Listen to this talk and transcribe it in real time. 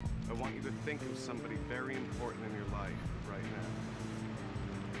want you to think of somebody very important in your life right now.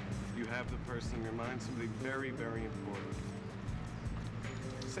 You have the person in your mind, somebody very, very important.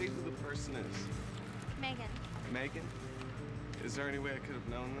 Say who the person is. Megan. Megan? Is there any way I could have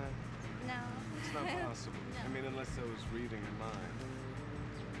known that? No. It's not possible. No. I mean, unless I was reading your mind.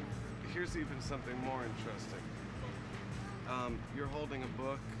 Here's even something more interesting. You're holding a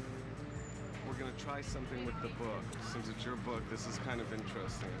book. We're gonna try something with the book. Since it's your book, this is kind of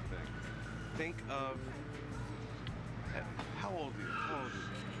interesting, I think. Think of, how old are you? How old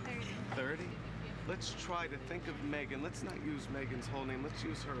are you? 30. 30? Let's try to think of Megan. Let's not use Megan's whole name. Let's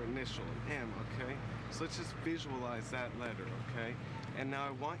use her initial, M, okay? So let's just visualize that letter, okay? And now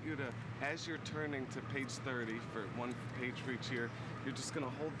I want you to, as you're turning to page 30, for one page for each year, you're just gonna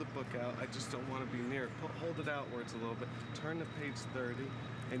hold the book out. I just don't wanna be near it. Hold it outwards a little bit. Turn to page 30,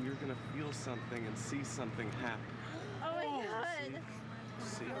 and you're gonna feel something and see something happen. Oh my God.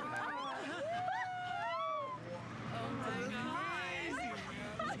 See it happen. Oh my God.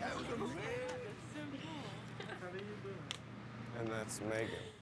 And that's Megan.